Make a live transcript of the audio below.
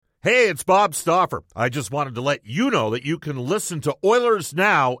Hey, it's Bob Stauffer. I just wanted to let you know that you can listen to Oilers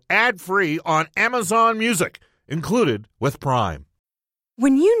Now ad-free on Amazon Music, included with Prime.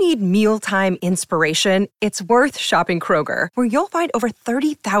 When you need mealtime inspiration, it's worth shopping Kroger, where you'll find over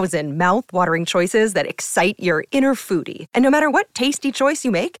 30,000 mouth-watering choices that excite your inner foodie. And no matter what tasty choice you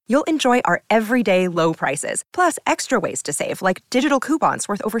make, you'll enjoy our everyday low prices, plus extra ways to save, like digital coupons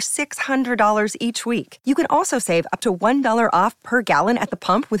worth over $600 each week. You can also save up to $1 off per gallon at the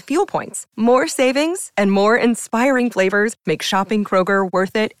pump with fuel points. More savings and more inspiring flavors make shopping Kroger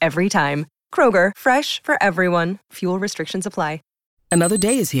worth it every time. Kroger, fresh for everyone. Fuel restrictions apply. Another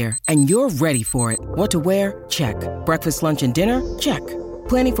day is here, and you're ready for it. What to wear? Check. Breakfast, lunch, and dinner? Check.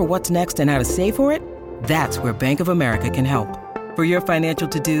 Planning for what's next and how to save for it? That's where Bank of America can help. For your financial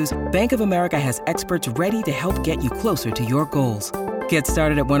to-dos, Bank of America has experts ready to help get you closer to your goals. Get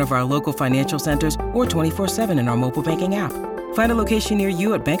started at one of our local financial centers or 24/7 in our mobile banking app. Find a location near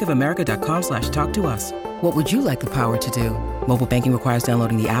you at bankofamerica.com/talktous. What would you like the power to do? Mobile banking requires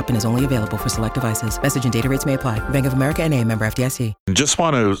downloading the app and is only available for select devices. Message and data rates may apply. Bank of America N.A., member FDIC. Just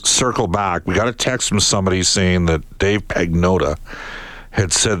want to circle back. We got a text from somebody saying that Dave Pagnotta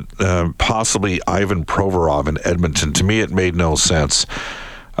had said possibly Ivan Provorov in Edmonton. To me, it made no sense.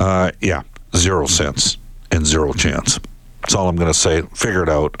 0 cents and zero chance. That's all I'm going to say. Figure it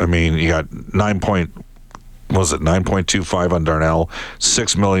out. I mean, you got 9.25 on Darnell,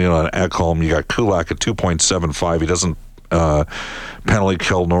 $6 million on Ekholm. You got Kulak at 2.75. He doesn't penalty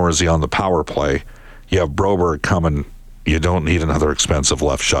kill, nor is he on the power play. You have Broberg coming. You don't need another expensive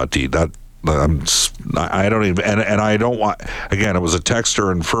left shot D. I don't even, and I don't want, again, it was a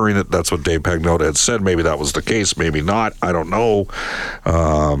texter inferring that that's what Dave Pagnotta had said. Maybe that was the case, maybe not. I don't know.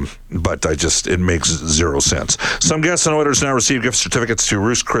 But it makes zero sense. Some guests and Oilers now receive gift certificates to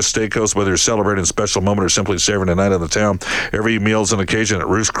Ruth's Chris Steakhouse, whether you're celebrating a special moment or simply savoring a night in the town. Every meal's an occasion at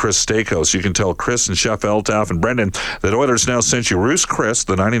Ruth's Chris Steakhouse. You can tell Chris and Chef Eltaff and Brendan that Oilers now sent you Ruth's Chris,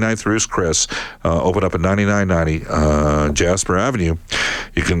 the 99th Ruth's Chris, open up at 9990 Jasper Avenue.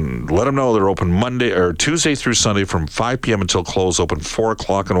 You can let them know they're open Monday or Tuesday through Sunday from 5 p.m. until close, open 4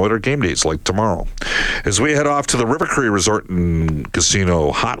 o'clock on Oiler game days like tomorrow. As we head off to the River Cree Resort and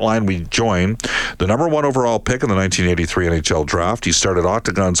Casino hotline, we join the number 1 overall pick in the 1983 NHL draft. He started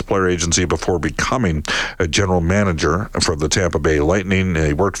Octagon's player agency before becoming a general manager for the Tampa Bay Lightning.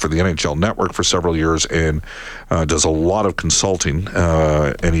 He worked for the NHL Network for several years and does a lot of consulting.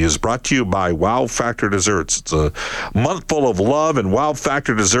 And he is brought to you by Wow Factor Desserts. It's a month full of love, and Wow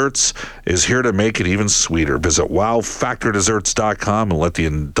Factor Desserts is here to make it even sweeter. Visit wowfactordesserts.com and let the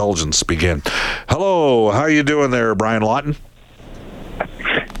indulgence begin. Hello, how you doing there, Brian Lawton?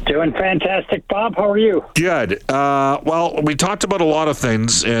 Doing fantastic, Bob. How are you? Good. Well, we talked about a lot of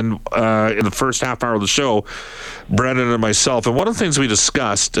things in the first half hour of the show, Brendan and myself. And one of the things we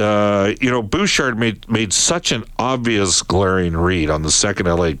discussed, Bouchard made such an obvious glaring read on the second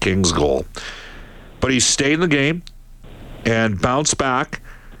LA Kings goal. But he stayed in the game and bounced back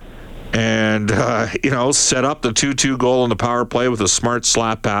and, set up the 2-2 goal in the power play with a smart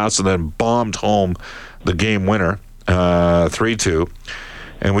slap pass and then bombed home the game winner, 3-2.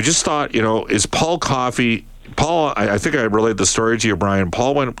 And we just thought, is Paul Coffey... Paul, I think I relayed the story to you, Brian.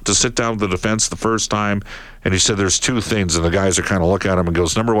 Paul went to sit down with the defense the first time, and he said there's two things, and the guys are kind of looking at him and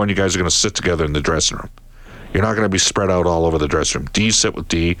goes, number one, you guys are going to sit together in the dressing room. You're not going to be spread out all over the dressing room. D, sit with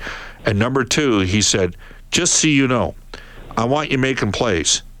D. And number two, he said, just so you know, I want you making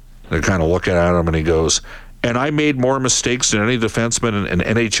plays. They're kind of looking at him, and he goes, and I made more mistakes than any defenseman in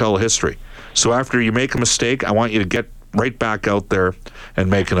NHL history. So after you make a mistake, I want you to get right back out there and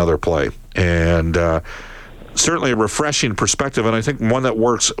make another play. And certainly a refreshing perspective, and I think one that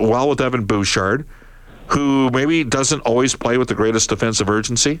works well with Evan Bouchard, who maybe doesn't always play with the greatest defensive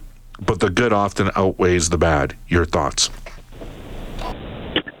urgency, but the good often outweighs the bad. Your thoughts?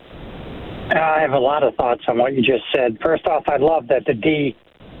 I have a lot of thoughts on what you just said. First off, I love that the D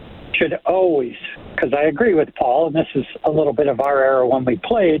should always, because I agree with Paul, and this is a little bit of our era when we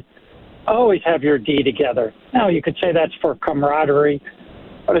played, always have your D together. Now, you could say that's for camaraderie,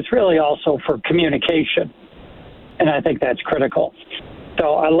 but it's really also for communication, and I think that's critical.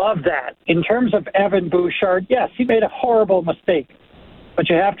 So I love that. In terms of Evan Bouchard, yes, he made a horrible mistake, but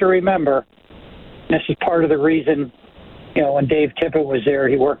you have to remember, this is part of the reason, when Dave Tippett was there,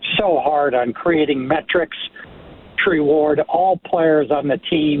 he worked so hard on creating metrics to reward all players on the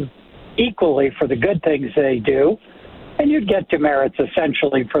team equally for the good things they do. And you'd get demerits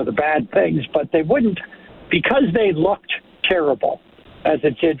essentially for the bad things, but they wouldn't, because they looked terrible, as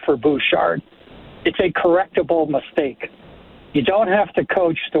it did for Bouchard. It's a correctable mistake. You don't have to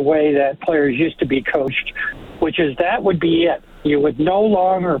coach the way that players used to be coached, which is that would be it. you would no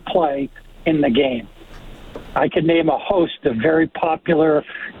longer play in the game. I could name a host of very popular,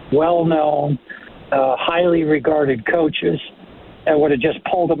 well-known, highly regarded coaches that would have just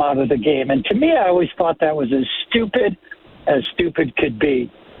pulled them out of the game. And to me, I always thought that was as stupid could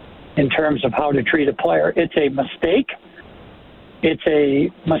be in terms of how to treat a player. It's a mistake. It's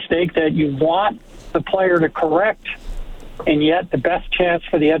a mistake that you want the player to correct, and yet the best chance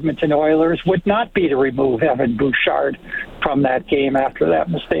for the Edmonton Oilers would not be to remove Evan Bouchard from that game after that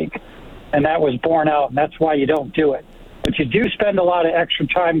mistake. And that was borne out, and that's why you don't do it. But you do spend a lot of extra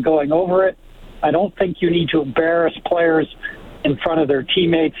time going over it. I don't think you need to embarrass players in front of their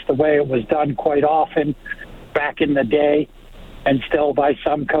teammates the way it was done quite often back in the day, and still by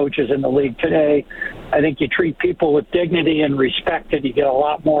some coaches in the league today. I think you treat people with dignity and respect, and you get a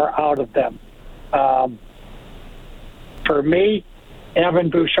lot more out of them. For me, Evan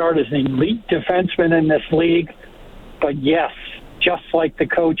Bouchard is an elite defenseman in this league, but yes, just like the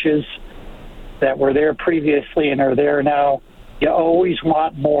coaches that were there previously and are there now, you always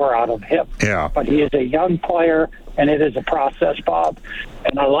want more out of him. Yeah. But he is a young player, and it is a process, Bob.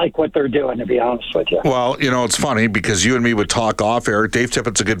 And I like what they're doing, to be honest with you. Well, it's funny because you and me would talk off air. Dave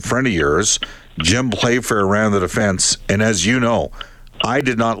Tippett's a good friend of yours. Jim Playfair ran the defense. And as you know, I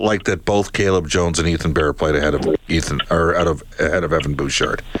did not like that both Caleb Jones and Ethan Bear played ahead of Evan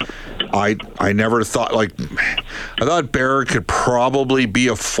Bouchard. I never thought, I thought Bear could probably be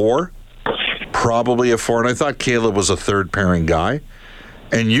a 4. And I thought Caleb was a third pairing guy.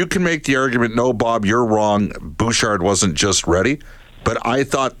 And you can make the argument, no, Bob, you're wrong. Bouchard wasn't just ready. But I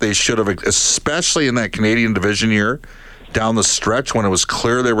thought they should have, especially in that Canadian division year, down the stretch when it was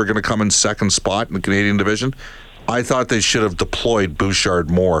clear they were going to come in second spot in the Canadian division, I thought they should have deployed Bouchard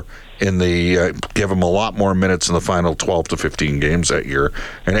more in the, give him a lot more minutes in the final 12 to 15 games that year.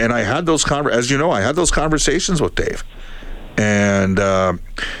 And I had those, as you know, I had those conversations with Dave. And,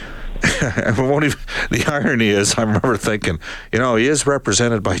 the irony is, I remember thinking, he is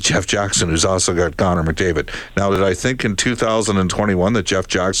represented by Jeff Jackson, who's also got Connor McDavid. Now, did I think in 2021 that Jeff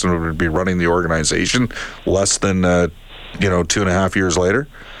Jackson would be running the organization less than, 2.5 years later?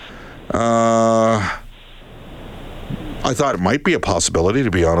 I thought it might be a possibility, to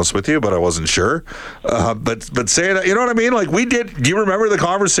be honest with you, but I wasn't sure. But saying that, you know what I mean? We did. Do you remember the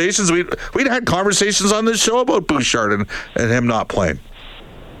conversations? We'd had conversations on this show about Bouchard and him not playing.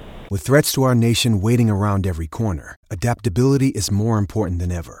 With threats to our nation waiting around every corner, adaptability is more important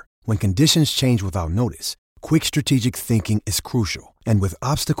than ever. When conditions change without notice, quick strategic thinking is crucial. And with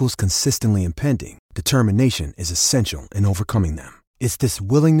obstacles consistently impending, determination is essential in overcoming them. It's this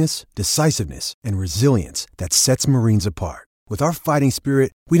willingness, decisiveness, and resilience that sets Marines apart. With our fighting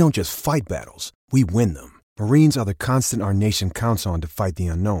spirit, we don't just fight battles, we win them. Marines are the constant our nation counts on to fight the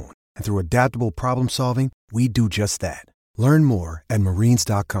unknown. And through adaptable problem solving, we do just that. Learn more at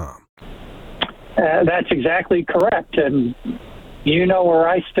Marines.com. That's exactly correct. And you know where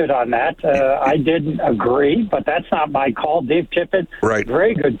I stood on that. I didn't agree, but that's not my call. Dave Tippett, right,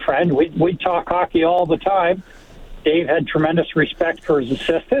 very good friend. We talk hockey all the time. Dave had tremendous respect for his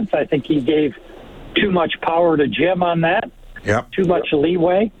assistants. I think he gave too much power to Jim on that. Yep. Too much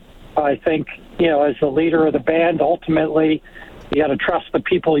leeway. I think, as the leader of the band, ultimately, you got to trust the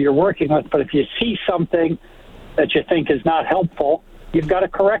people you're working with. But if you see something that you think is not helpful, you've got to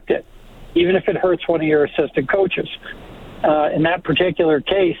correct it, even if it hurts one of your assistant coaches. In that particular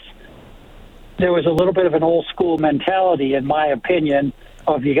case, there was a little bit of an old school mentality, in my opinion,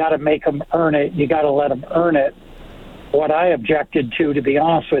 of you got to make them earn it, you got to let them earn it. What I objected to be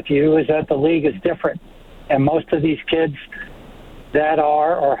honest with you, is that the league is different. And most of these kids that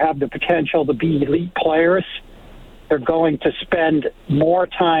are or have the potential to be elite players, they're going to spend more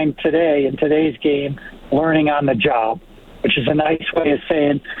time today in today's game learning on the job, which is a nice way of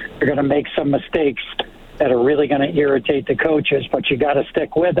saying you're going to make some mistakes that are really going to irritate the coaches, but you got to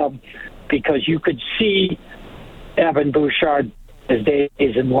stick with them, because you could see Evan Bouchard, his days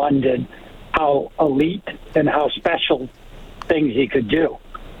in London, how elite and how special things he could do.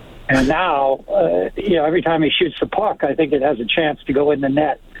 And now, every time he shoots the puck, I think it has a chance to go in the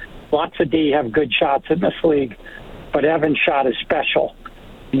net. Lots of D have good shots in this league, but Evan's shot is special.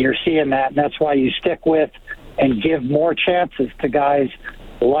 And you're seeing that, and that's why you stick with and give more chances to guys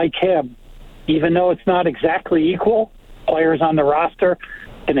like him. Even though it's not exactly equal, players on the roster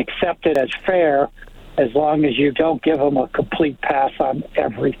can accept it as fair, as long as you don't give them a complete pass on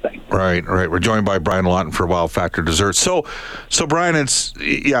everything. Right. We're joined by Brian Lawton for Wow Factor Dessert. So Brian, it's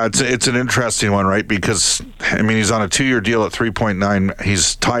an interesting one, right? Because he's on a 2-year deal at $3.9.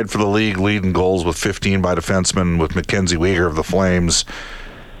 He's tied for the league lead in goals with 15 by defensemen with Mackenzie Weegar of the Flames.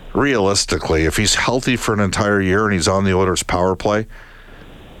 realistically, if he's healthy for an entire year and he's on the Oilers' power play,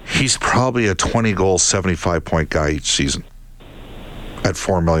 he's probably a 20-goal, 75-point guy each season at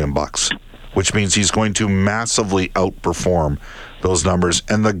 $4 million, which means he's going to massively outperform those numbers.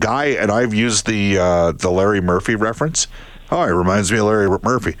 And the guy, and I've used the Larry Murphy reference. Oh, it reminds me of Larry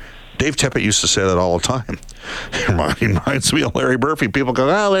Murphy. Dave Tippett used to say that all the time. He reminds me of Larry Murphy. People go,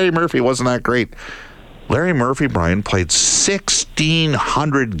 Larry Murphy wasn't that great. Larry Murphy, Brian, played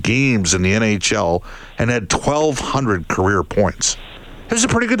 1,600 games in the NHL and had 1,200 career points. He was a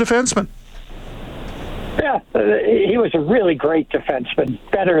pretty good defenseman. Yeah, he was a really great defenseman,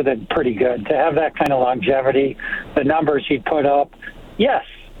 better than pretty good. To have that kind of longevity, the numbers he put up. Yes,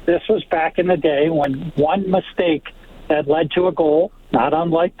 this was back in the day when one mistake that led to a goal, not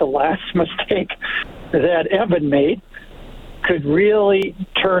unlike the last mistake that Evan made, could really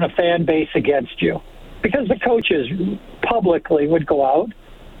turn a fan base against you. Because the coaches publicly would go out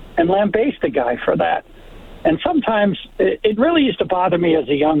and lambaste the guy for that. And sometimes it really used to bother me as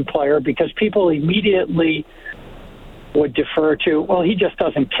a young player because people immediately would defer to, well, he just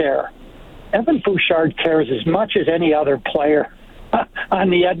doesn't care. Evan Bouchard cares as much as any other player on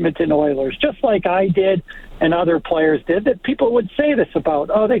the Edmonton Oilers, just like I did and other players did, that people would say this about,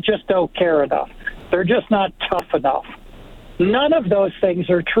 they just don't care enough. They're just not tough enough. None of those things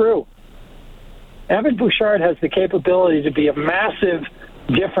are true. Evan Bouchard has the capability to be a massive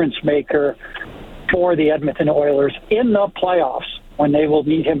difference maker for the Edmonton Oilers in the playoffs when they will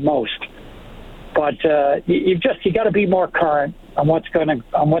need him most. But you got to be more current on what's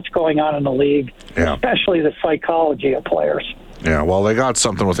going on in the league, especially the psychology of players. Yeah, well, they got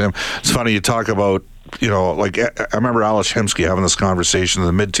something with him. It's funny you talk about, like I remember Ales Hemsky having this conversation in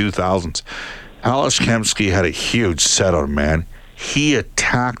the mid-2000s. Ales Hemsky had a huge set on him, man. He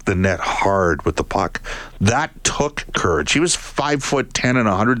attacked the net hard with the puck. That took courage. He was 5'10" and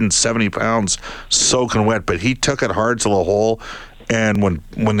 170 pounds, soaking wet, but he took it hard to the hole. And when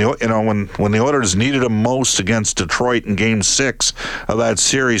the Oilers needed him most against Detroit in Game 6 of that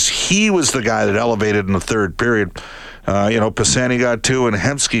series, he was the guy that elevated in the third period. Pisani got 2 and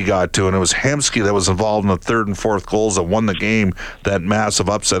Hemsky got 2, and it was Hemsky that was involved in the third and fourth goals that won the game, that massive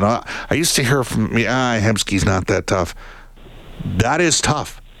upset. I used to hear from me, Hemsky's not that tough. That is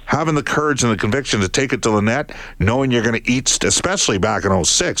tough. Having the courage and the conviction to take it to the net, knowing you're going to eat, especially back in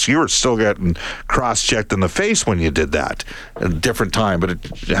 06, you were still getting cross-checked in the face when you did that. A different time, but it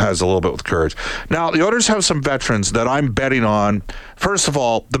has a little bit with courage. Now, the Oilers have some veterans that I'm betting on. First of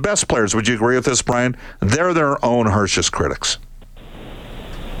all, the best players, would you agree with this, Brian? They're their own harshest critics.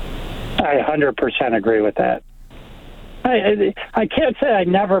 I 100% agree with that. I can't say I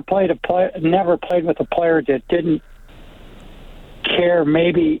never played with a player that didn't care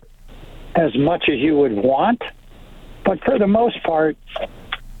maybe as much as you would want, but for the most part,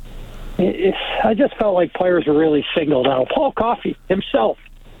 I just felt like players were really singled out. Paul Coffey himself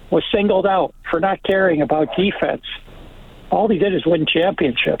was singled out for not caring about defense. All he did is win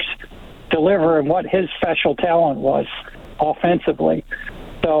championships, deliver in what his special talent was offensively.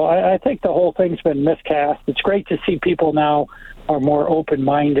 So I think the whole thing's been miscast. It's great to see people now are more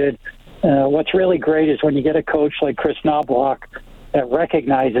open-minded. What's really great is when you get a coach like Chris Knobloch that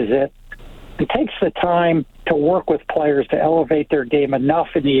recognizes it and takes the time to work with players to elevate their game enough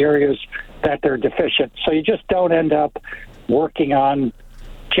in the areas that they're deficient. So you just don't end up working on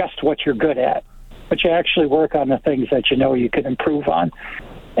just what you're good at, but you actually work on the things that you can improve on.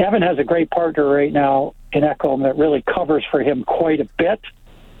 Evan has a great partner right now in Ekholm that really covers for him quite a bit.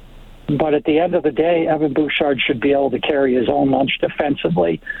 But at the end of the day, Evan Bouchard should be able to carry his own lunch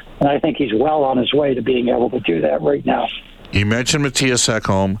defensively, and I think he's well on his way to being able to do that right now. You mentioned Matthias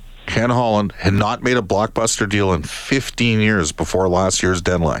Ekholm. Ken Holland had not made a blockbuster deal in 15 years before last year's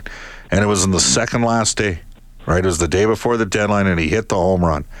deadline. And it was on the second last day, right? It was the day before the deadline, and he hit the home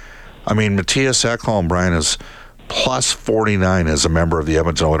run. I mean, Matthias Ekholm, Brian, is plus 49 as a member of the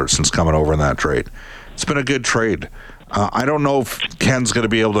Edmonton Oilers since coming over in that trade. It's been a good trade. I don't know if Ken's going to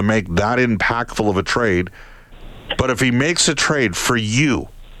be able to make that impactful of a trade, but if he makes a trade for you,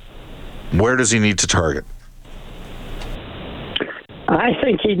 where does he need to target? I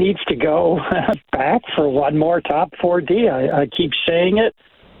think he needs to go back for one more top 4D. I keep saying it.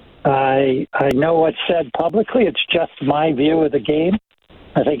 I know what's said publicly. It's just my view of the game.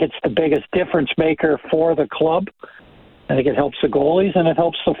 I think it's the biggest difference maker for the club. I think it helps the goalies and it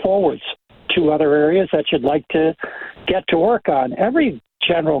helps the forwards. 2 other areas that you'd like to get to work on. Every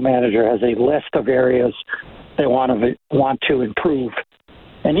general manager has a list of areas they want to improve.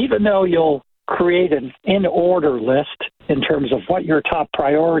 And even though you'll create an in-order list in terms of what your top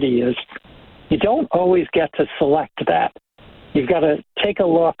priority is, you don't always get to select that. you've got to take a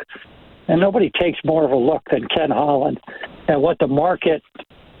look, and nobody takes more of a look than Ken Holland at what the market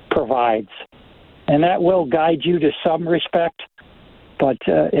provides. And that will guide you to some respect. But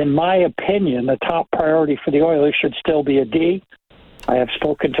in my opinion, the top priority for the Oilers should still be a D. I have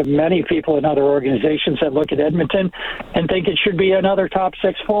spoken to many people in other organizations that look at Edmonton and think it should be another top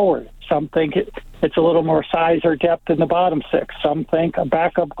six forward. Some think it's a little more size or depth in the bottom six. Some think a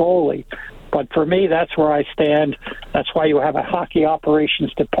backup goalie. But for me, that's where I stand. That's why you have a hockey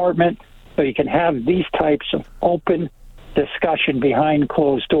operations department, so you can have these types of open discussion behind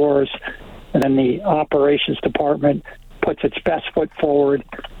closed doors, and then the operations department puts its best foot forward,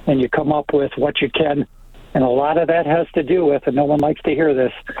 and you come up with what you can. And a lot of that has to do with, and no one likes to hear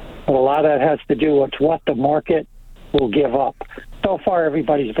this, but a lot of that has to do with what the market will give up. So far,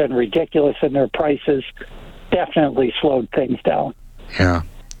 everybody's been ridiculous in their prices. Definitely slowed things down. Yeah.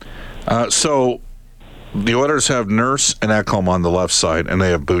 So the Oilers have Nurse and Ekholm on the left side, and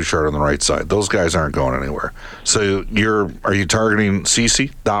they have Bouchard on the right side. Those guys aren't going anywhere. So are you targeting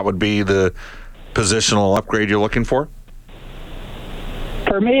Ceci? That would be the positional upgrade you're looking for?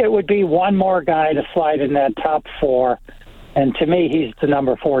 For me, it would be one more guy to slide in that top four, and to me, he's the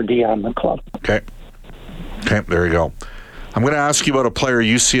number 4D on the club. Okay, there you go. I'm going to ask you about a player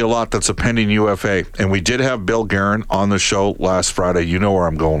you see a lot that's a pending UFA, and we did have Bill Guerin on the show last Friday. You know where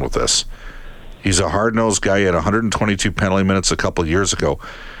I'm going with this. He's a hard-nosed guy. He had 122 penalty minutes a couple of years ago.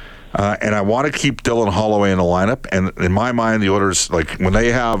 And I want to keep Dylan Holloway in the lineup. And in my mind, the Oilers, like when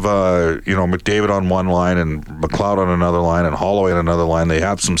they have, McDavid on one line and McLeod on another line and Holloway on another line, they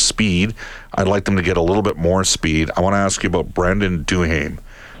have some speed. I'd like them to get a little bit more speed. I want to ask you about Brendan Duhaime.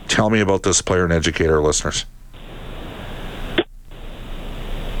 Tell me about this player and educate our listeners.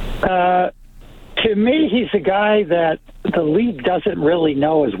 To me, he's a guy that the league doesn't really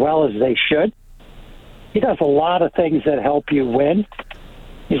know as well as they should. He does a lot of things that help you win.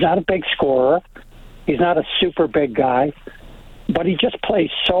 He's not a big scorer. He's not a super big guy. But he just plays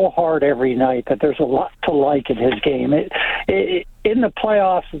so hard every night that there's a lot to like in his game. In the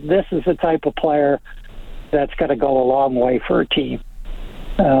playoffs, this is the type of player that's going to go a long way for a team.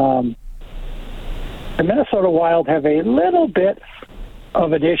 The Minnesota Wild have a little bit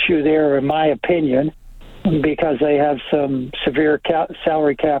of an issue there, in my opinion, because they have some severe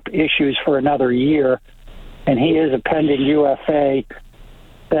salary cap issues for another year, and he is a pending UFA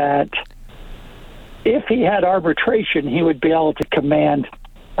that if he had arbitration, he would be able to command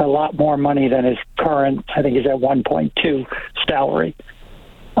a lot more money than his current, I think he's at 1.2 salary.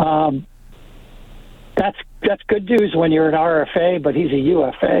 That's good news when you're an RFA, but he's a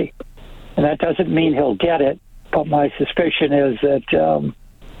UFA, and that doesn't mean he'll get it. But my suspicion is that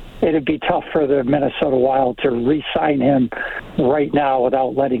it'd be tough for the Minnesota Wild to re-sign him right now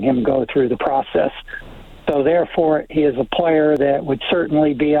without letting him go through the process. So therefore, he is a player that would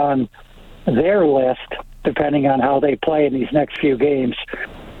certainly be on their list, depending on how they play in these next few games,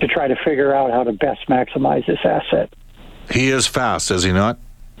 to try to figure out how to best maximize this asset. He is fast, is he not?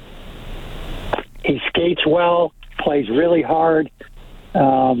 He skates well, plays really hard.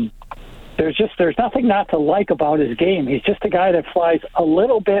 There's nothing not to like about his game. He's just a guy that flies a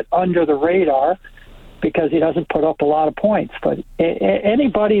little bit under the radar because he doesn't put up a lot of points. But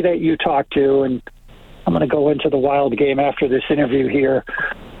anybody that you talk to, and I'm going to go into the Wild game after this interview here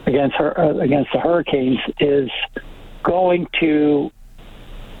against the Hurricanes, is going to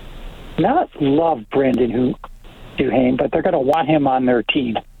not love Brendan Duhaime, but they're going to want him on their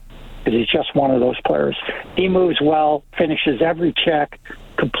team because he's just one of those players. He moves well, finishes every check,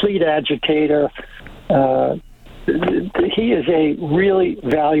 complete agitator. He is a really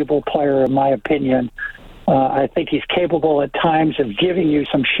valuable player, in my opinion. I think he's capable at times of giving you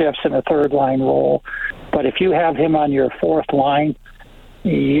some shifts in a third-line role. But if you have him on your fourth line,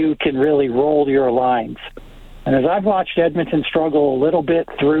 you can really roll your lines. And as I've watched Edmonton struggle a little bit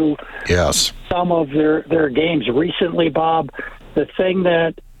through some of their games recently, Bob, the thing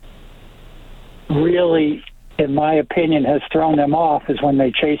that really, in my opinion, has thrown them off is when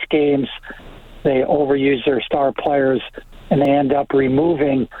they chase games, they overuse their star players, and they end up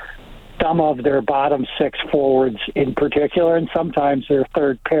removing some of their bottom six forwards in particular, and sometimes their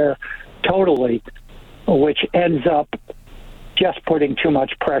third pair totally, which ends up just putting too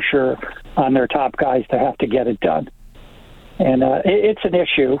much pressure on their top guys to have to get it done. And it's an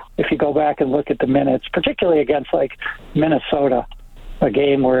issue if you go back and look at the minutes, particularly against like Minnesota, a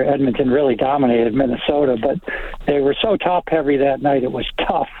game where Edmonton really dominated Minnesota, but they were so top-heavy that night, it was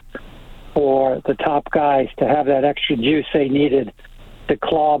tough for the top guys to have that extra juice they needed to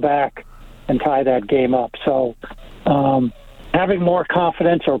claw back and tie that game up. So having more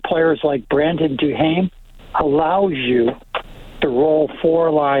confidence, or players like Brendan Duhaime, allows you to roll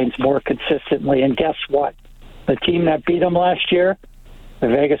four lines more consistently. And guess what? The team that beat them last year, the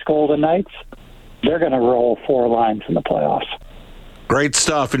Vegas Golden Knights, they're going to roll four lines in the playoffs. Great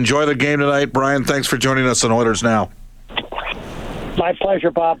stuff. Enjoy the game tonight. Brian, thanks for joining us on Oilers Now. My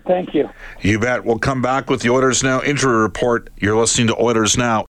pleasure, Bob. Thank you. You bet. We'll come back with the Oilers Now injury report. You're listening to Oilers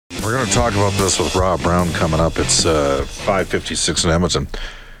Now. We're going to talk about this with Rob Brown coming up. It's 5:56 in Edmonton.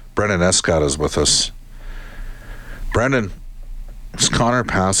 Brendan Escott is with us. Brendan, is Connor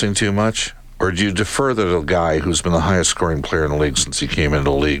passing too much? Or do you defer to the guy who's been the highest scoring player in the league since he came into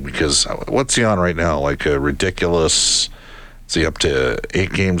the league? Because what's he on right now? Like a ridiculous... Is he up to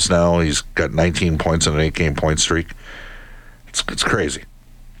 8 games now? He's got 19 points in an 8-game point streak. It's crazy.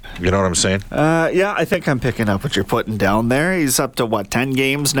 You know what I'm saying? Yeah, I think I'm picking up what you're putting down there. He's up to, 10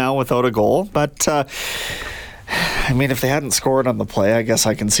 games now without a goal? But, I mean, if they hadn't scored on the play, I guess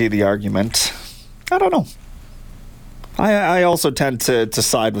I can see the argument. I don't know. I also tend to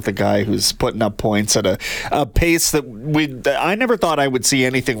side with a guy who's putting up points at a pace that I never thought I would see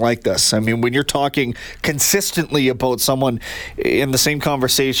anything like this. I mean, when you're talking consistently about someone in the same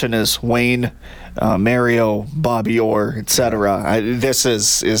conversation as Wayne, Mario, Bobby Orr, etc., this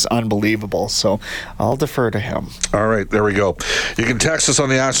is unbelievable. So I'll defer to him. All right, there we go. You can text us on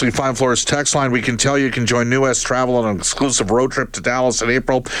the Ashley Fine Floors text line. We can tell you can join New West Travel on an exclusive road trip to Dallas in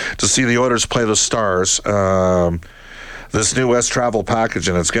April to see the Oilers play the Stars. This New West travel package,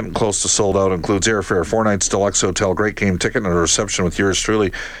 and it's getting close to sold out, includes airfare, 4 nights deluxe hotel, great game ticket, and a reception with yours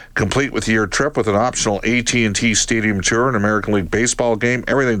truly, complete with your trip with an optional AT&T Stadium tour, an American League baseball game.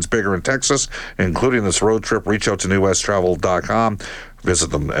 Everything's bigger in Texas, including this road trip. Reach out to newwesttravel.com.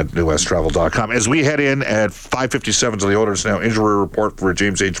 Visit them at newwesttravel.com. As we head in at 5:57 to the Oilers Now injury report for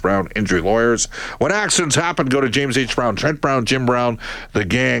James H. Brown Injury Lawyers. When accidents happen, go to James H. Brown, Trent Brown, Jim Brown, the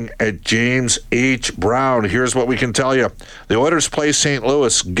gang at James H. Brown. Here's what we can tell you. The Oilers play St.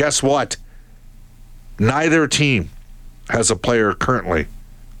 Louis. Guess what? Neither team has a player currently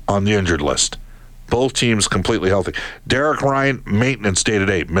on the injured list. Both teams completely healthy. Derek Ryan, maintenance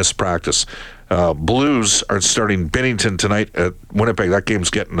day-to-day, missed practice. Blues are starting Bennington tonight at Winnipeg. That game's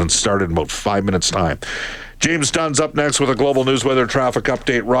getting started in about 5 minutes' time. James Dunn's up next with a global news weather traffic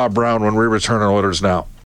update. Rob Brown when we return on Oilers Now.